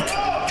leg.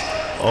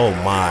 Oh,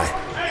 my.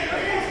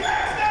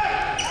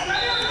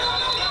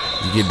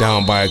 You get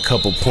down by a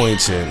couple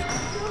points and,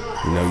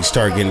 you know, you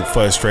start getting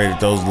frustrated.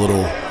 Those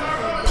little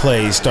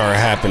plays start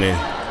happening.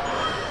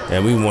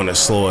 And we want to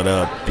slow it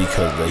up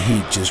because the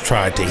Heat just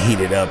tried to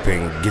heat it up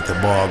and get the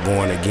ball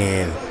going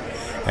again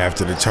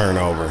after the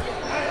turnover.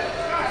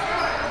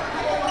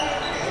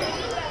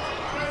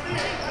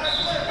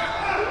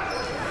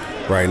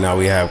 Right now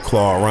we have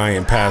Claude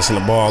Ryan passing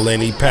the ball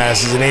in. He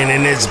passes it in,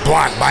 and it's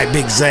blocked by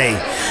Big Zay.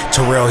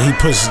 Terrell, he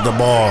pushes the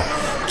ball,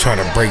 trying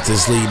to break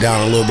this lead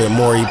down a little bit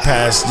more. He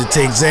passes it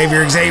to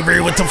Xavier.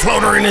 Xavier with the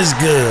floater, and it's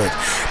good.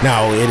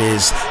 Now it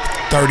is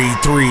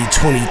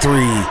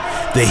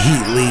 33-23, the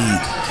Heat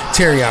lead.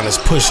 Terrion is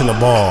pushing the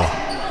ball.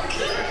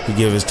 He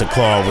gives it to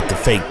Claude with the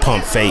fake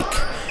pump fake,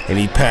 and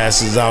he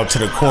passes out to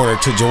the corner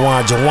to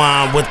Jawan.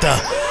 Jawan with the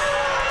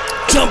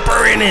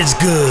jumper, and it's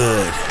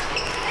good.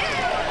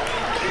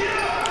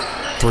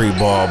 Three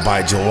ball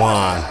by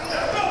Jawan.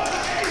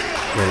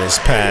 And it's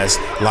passed.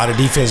 A lot of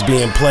defense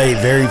being played,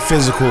 very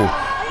physical.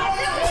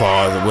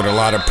 Claude with a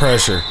lot of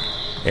pressure,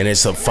 and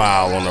it's a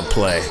foul on the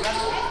play.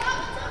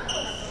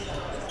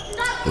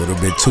 A little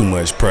bit too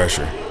much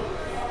pressure.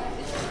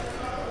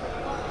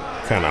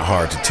 Kind of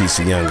hard to teach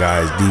the young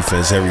guys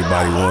defense.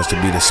 Everybody wants to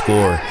be the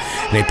scorer.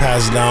 And they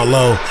pass it down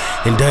low,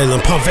 and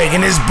Dylan pump fake,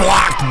 and it's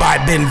blocked by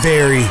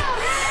Benberry.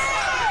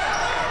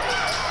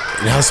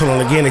 And hustle on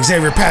again.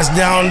 Xavier passed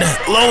down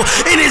low,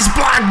 and it's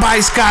blocked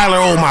by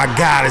Skylar. Oh my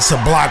God, it's a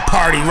block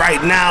party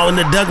right now in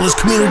the Douglas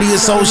Community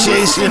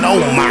Association. Oh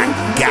my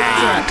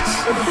God.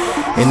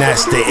 And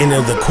that's the end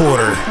of the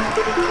quarter.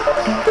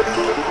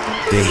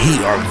 The Heat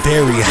are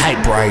very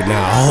hype right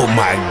now. Oh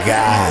my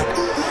God.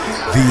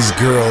 These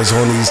girls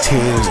on these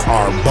teams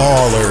are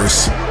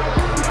ballers.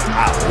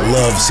 I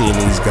love seeing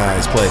these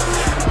guys play.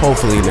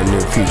 Hopefully in the near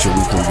future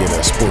we can get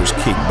a sports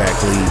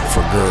kickback league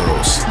for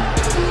girls.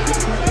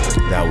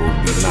 That would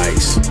be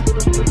nice.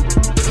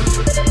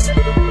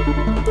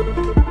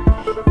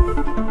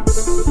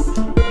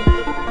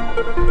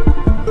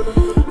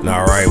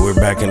 All right, we're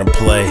back into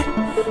play.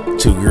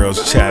 Two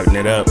girls chatting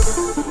it up.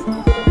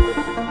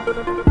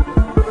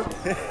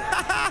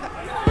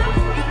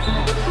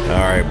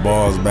 All right,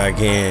 ball's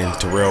back in.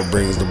 Terrell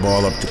brings the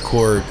ball up the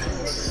court.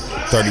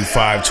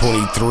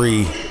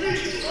 35-23,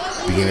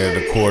 beginning of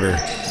the quarter.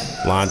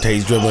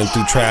 Lante's dribbling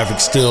through traffic.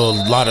 Still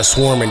a lot of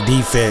swarming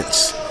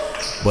defense,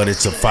 but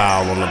it's a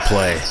foul on the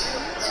play.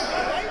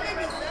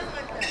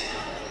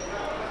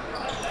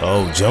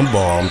 Oh, jump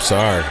ball, I'm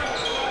sorry.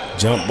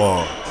 Jump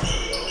ball.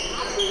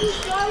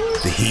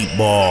 The Heat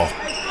ball.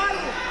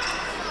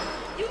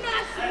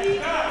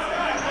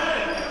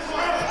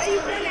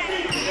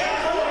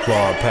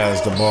 Claude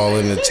passed the ball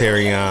into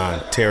Terrion.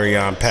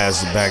 Terrion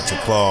passes it back to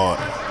Claude.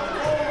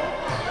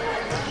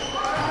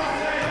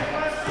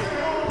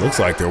 Looks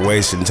like they're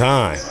wasting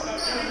time.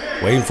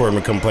 Waiting for him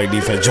to come play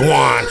defense.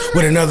 Jawan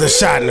with another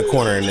shot in the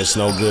corner, and it's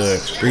no good.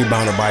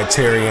 Rebounded by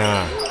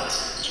Terrion.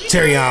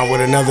 Terrion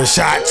with another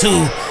shot,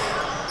 too.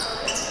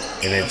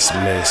 And it's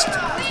missed.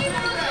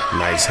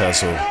 Nice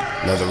hustle.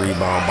 Another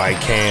rebound by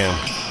Cam.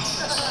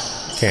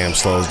 Cam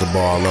slows the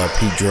ball up.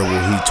 He dribbles,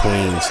 he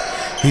tweens.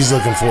 He's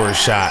looking for a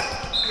shot.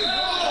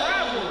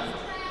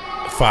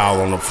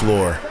 Foul on the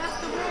floor.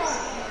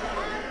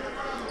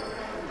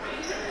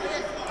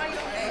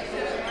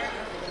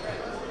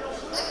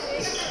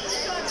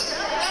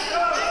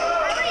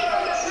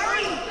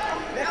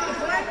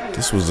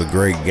 This was a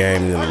great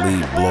game. The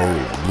lead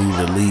blew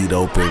the lead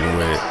open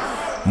with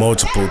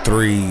multiple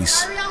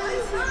threes.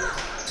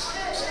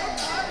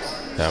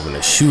 Having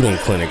a shooting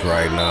clinic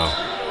right now.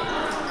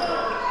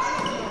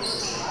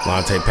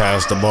 Lante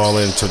passed the ball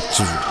into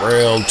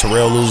Terrell.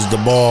 Terrell loses the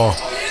ball.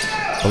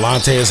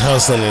 Lante is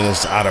hustling and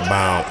it's out of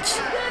bounds.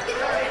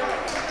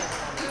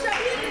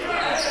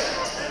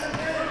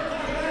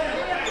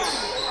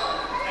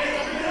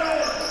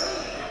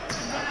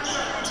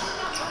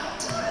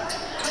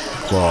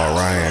 Claude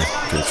Ryan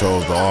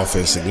controls the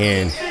offense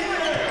again.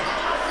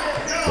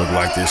 Look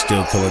like they're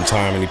still killing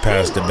time, and he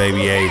passed to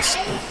Baby Ace.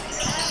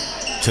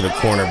 To the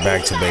corner,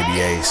 back to Baby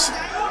Ace.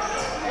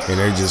 And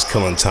they're just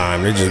killing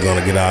time. They're just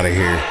gonna get out of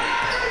here.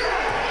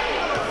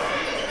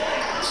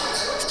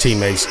 His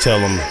teammates tell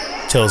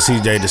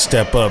CJ to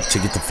step up to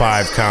get the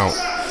 5 count.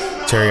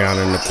 Terrion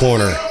in the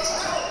corner.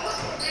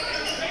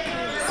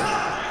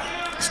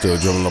 Still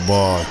dribbling the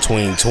ball.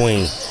 Tween.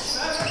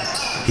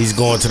 He's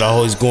going to the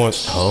hole.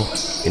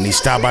 And he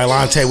stopped by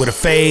Lante with a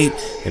fade,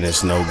 and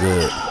it's no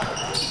good.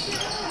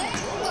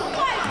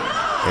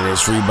 And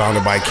it's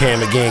rebounded by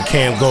Cam again.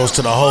 Cam goes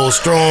to the hole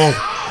strong.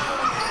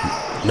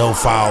 No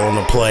foul on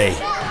the play.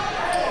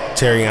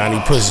 Terrion, he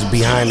pushes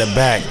behind the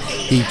back.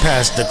 He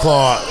passed to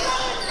Claude.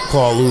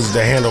 Claw loses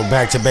the handle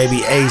back to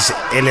Baby Ace,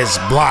 and it's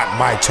blocked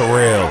by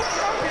Terrell.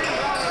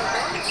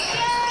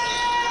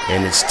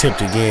 And it's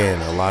tipped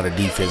again. A lot of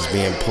defense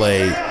being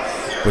played,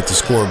 with the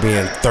score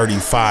being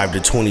 35 to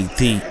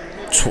 23.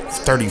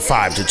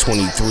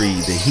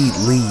 The Heat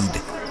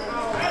lead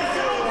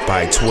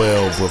by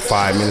 12 with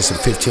 5 minutes and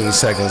 15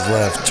 seconds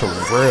left.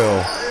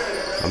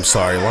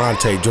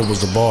 Lonte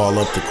dribbles the ball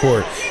up the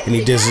court, and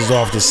he dishes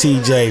off to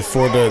CJ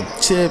for the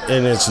tip,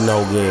 and it's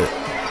no good.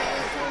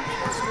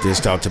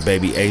 Dished out to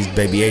Baby Ace.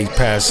 Baby Ace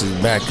passes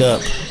back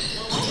up.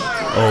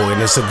 Oh, and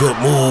it's a good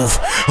move.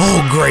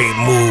 Oh, great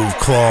move,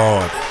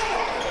 Claude.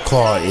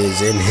 Claude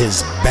is in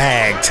his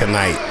bag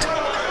tonight.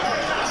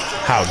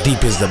 How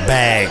deep is the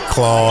bag,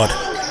 Claude?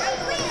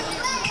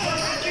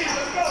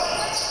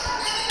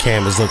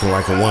 Cam is looking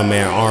like a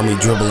one-man army,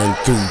 dribbling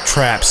through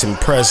traps and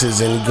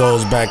presses, and he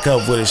goes back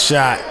up with a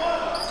shot.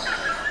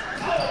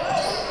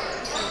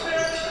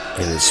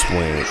 And it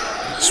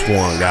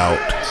swung out.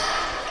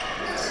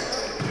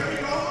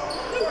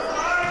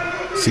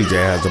 CJ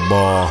has the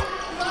ball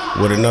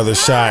with another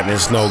shot, and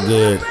it's no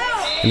good.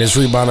 And it's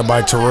rebounded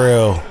by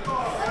Terrell,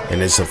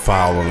 and it's a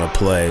foul on the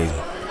play.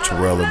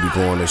 Terrell will be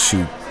going to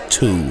shoot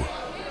 2.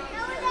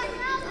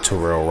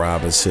 Terrell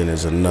Robinson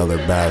is another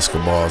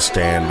basketball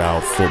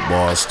standout,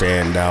 football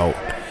standout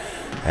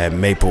at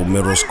Maple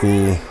Middle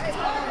School.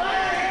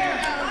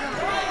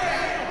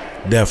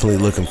 Definitely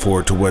looking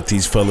forward to what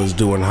these fellas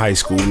do in high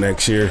school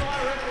next year.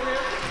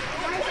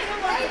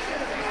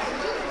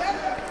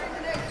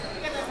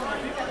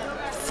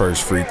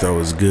 First free throw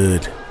is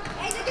good.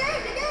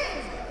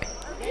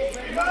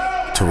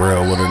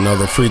 Terrell with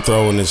another free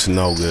throw, and it's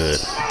no good.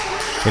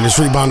 And it's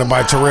rebounded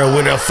by Terrell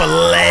with a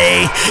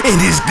fillet,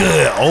 and it's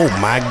good. Oh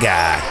my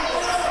God.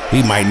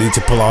 He might need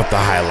to pull out the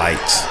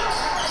highlights.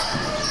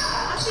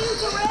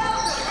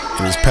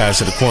 And it's passed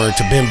to the corner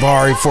to Ben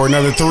Vari for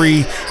another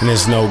 3, and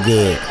it's no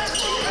good.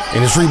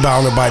 And it's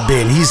rebounded by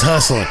Ben. He's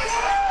hustling.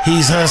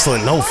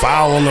 No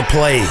foul on the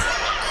play.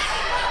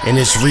 And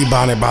it's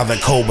rebounded by the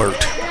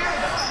Colbert.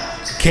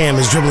 Cam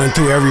is dribbling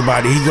through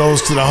everybody. He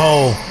goes to the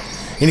hole,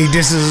 and he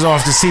dishes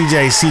off to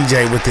CJ.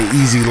 CJ with the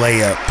easy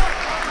layup.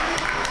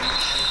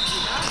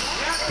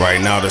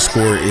 Right now the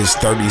score is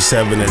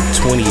 37 to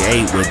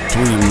 28 with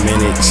 3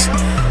 minutes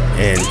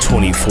and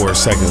 24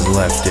 seconds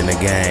left in the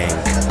game.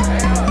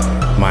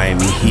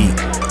 Miami Heat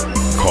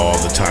call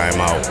the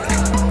timeout.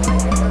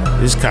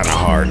 It's kind of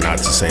hard not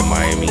to say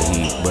Miami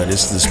Heat, but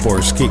it's the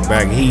Sports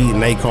Kickback Heat,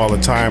 and they call a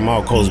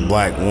timeout. Coach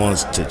Black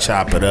wants to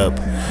chop it up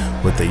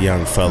with the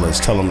young fellas.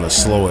 Tell them to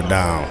slow it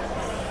down.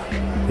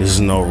 There's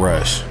no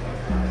rush.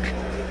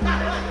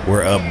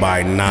 We're up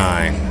by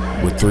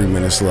 9 with 3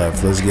 minutes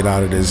left. Let's get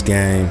out of this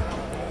game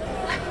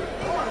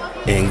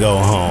and go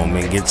home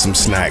and get some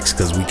snacks,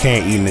 because we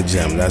can't eat in the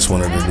gym. That's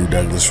one of the New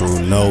Douglas rules.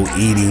 No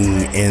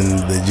eating in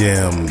the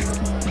gym,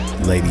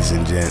 ladies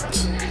and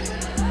gents.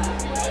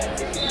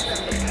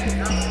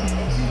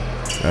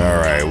 All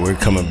right, we're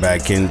coming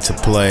back into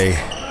play.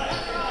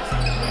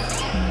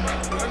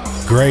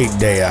 Great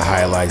day of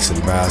highlights in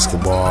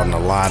basketball and a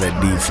lot of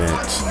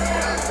defense.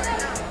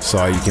 That's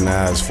all you can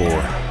ask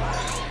for.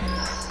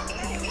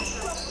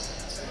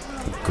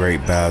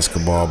 Great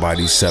basketball by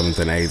these 7th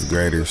and 8th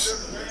graders.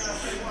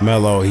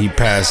 Melo, he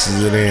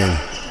passes it in.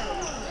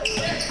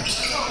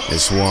 It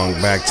swung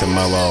back to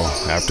Melo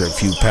after a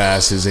few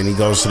passes, and he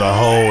goes to the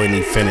hole and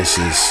he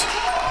finishes.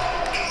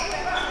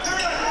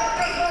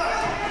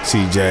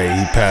 CJ,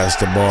 he passed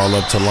the ball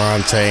up to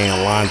Lonte,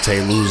 and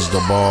Lonte loses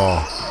the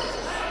ball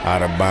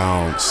out of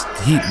bounds.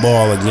 Heat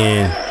ball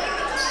again.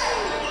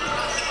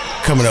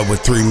 Coming up with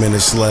 3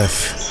 minutes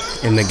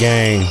left in the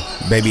game.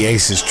 Baby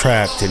Ace is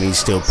trapped, and he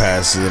still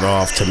passes it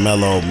off to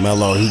Melo.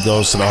 Melo, he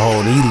goes to the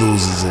hole, and he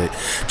loses it.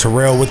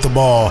 Terrell with the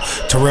ball.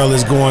 Terrell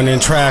is going in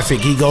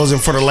traffic. He goes in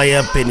for the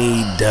layup, and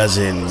he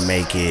doesn't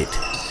make it.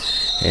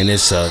 And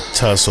it's a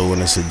tussle,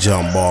 and it's a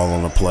jump ball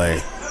on the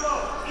play.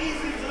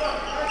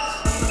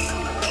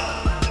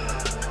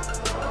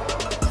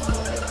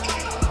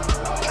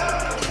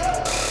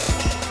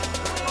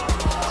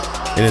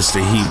 And it's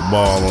the Heat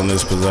ball on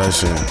this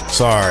possession.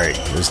 Sorry,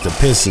 it's the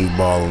Pistons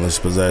ball on this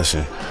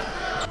possession.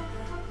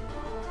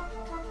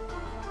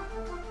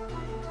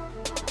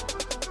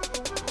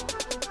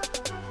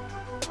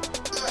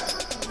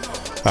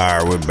 All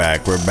right, we're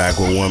back. We're back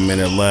with 1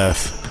 minute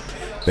left.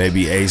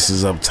 Baby Ace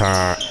is up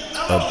top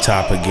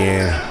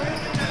again,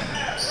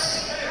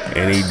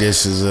 and he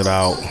dishes it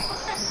out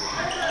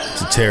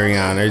to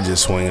Terrion. They're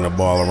just swinging the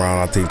ball around.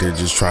 I think they're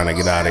just trying to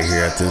get out of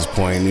here at this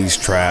point. He's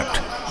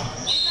trapped.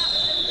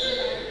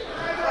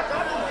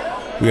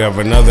 We have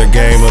another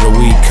game of the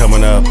week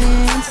coming up.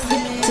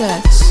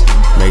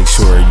 Make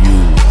sure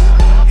you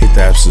hit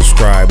that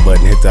subscribe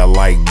button, hit that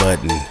like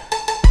button.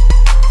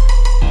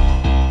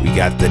 We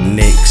got the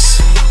Knicks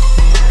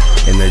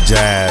and the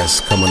Jazz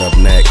coming up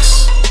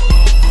next.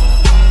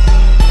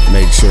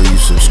 Make sure you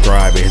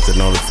subscribe and hit the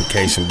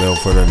notification bell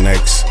for the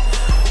next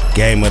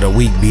game of the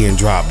week being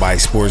dropped by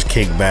Sports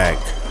Kickback.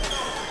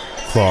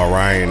 Claw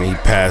Ryan, he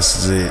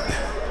passes it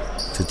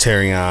to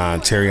Terrion.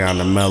 Terrion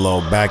to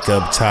Melo, back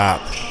up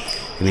top.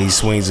 And he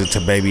swings it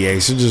to Baby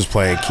Ace. He's just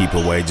playing keep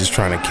away, just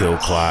trying to kill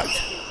clock.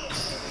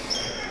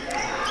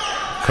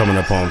 Coming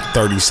up on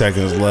 30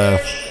 seconds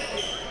left.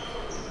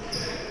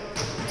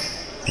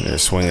 And they're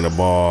swinging the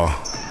ball.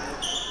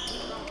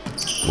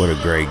 What a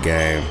great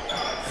game.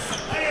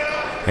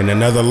 And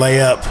another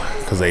layup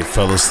because they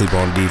fell asleep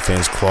on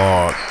defense.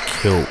 Claude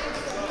killed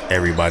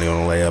everybody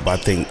on the layup. I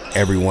think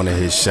every one of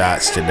his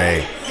shots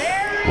today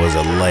was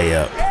a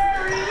layup.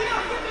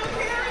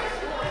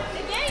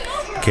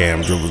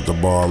 Cam dribbles the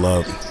ball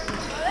up.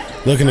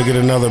 Looking to get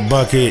another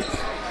bucket.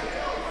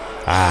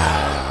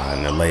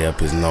 And the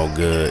layup is no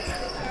good.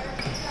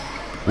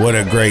 What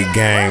a great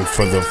game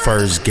for the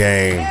first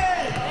game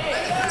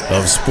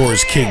of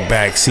Sports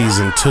Kickback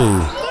Season 2.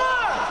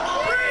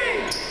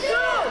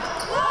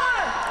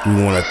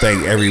 We want to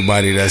thank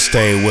everybody that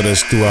stayed with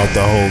us throughout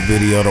the whole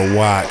video to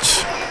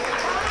watch.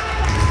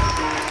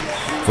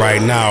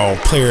 Right now,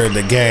 player of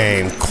the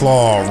game,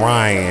 Claude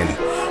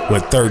Ryan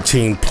with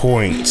 13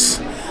 points.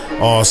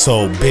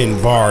 Also, Ben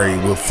Vari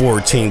with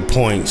 14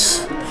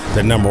 points,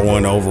 the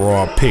 #1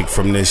 overall pick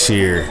from this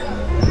year.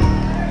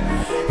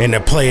 And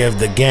the play of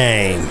the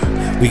game,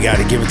 we got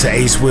to give it to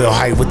Ace Will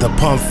Height with the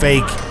pump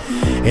fake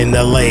and the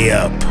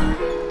layup.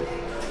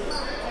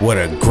 What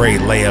a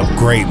great layup,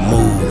 great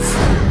move.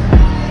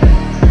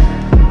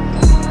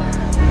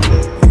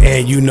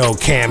 And you know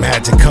Cam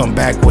had to come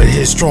back with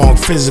his strong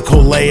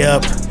physical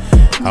layup.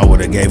 I would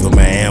have gave him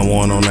an and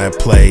one on that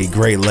play.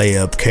 Great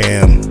layup,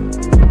 Cam.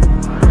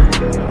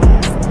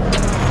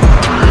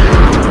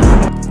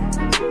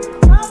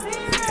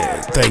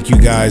 Thank you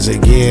guys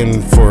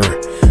again for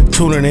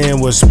tuning in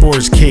with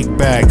Sports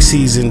Kickback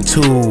Season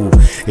 2.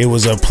 It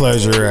was a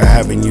pleasure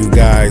having you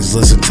guys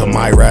listen to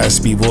my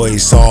raspy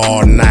voice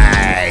all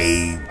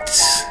night.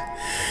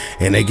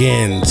 And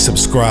again,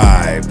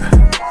 subscribe.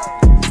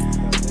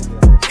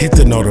 Hit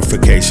the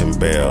notification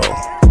bell.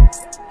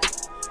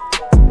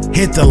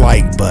 Hit the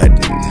like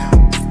button.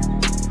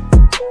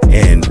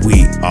 And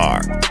we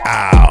are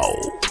out.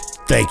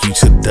 Thank you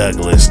to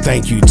Douglas.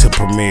 Thank you to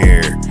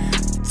Premier.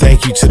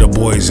 Thank you to the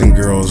Boys and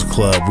Girls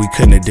Club. We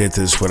couldn't have did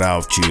this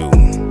without you.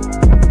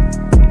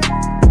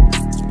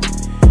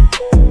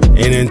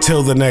 And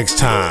until the next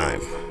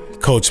time,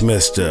 Coach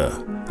Mister,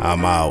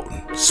 I'm out.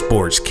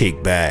 Sports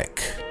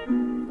Kickback.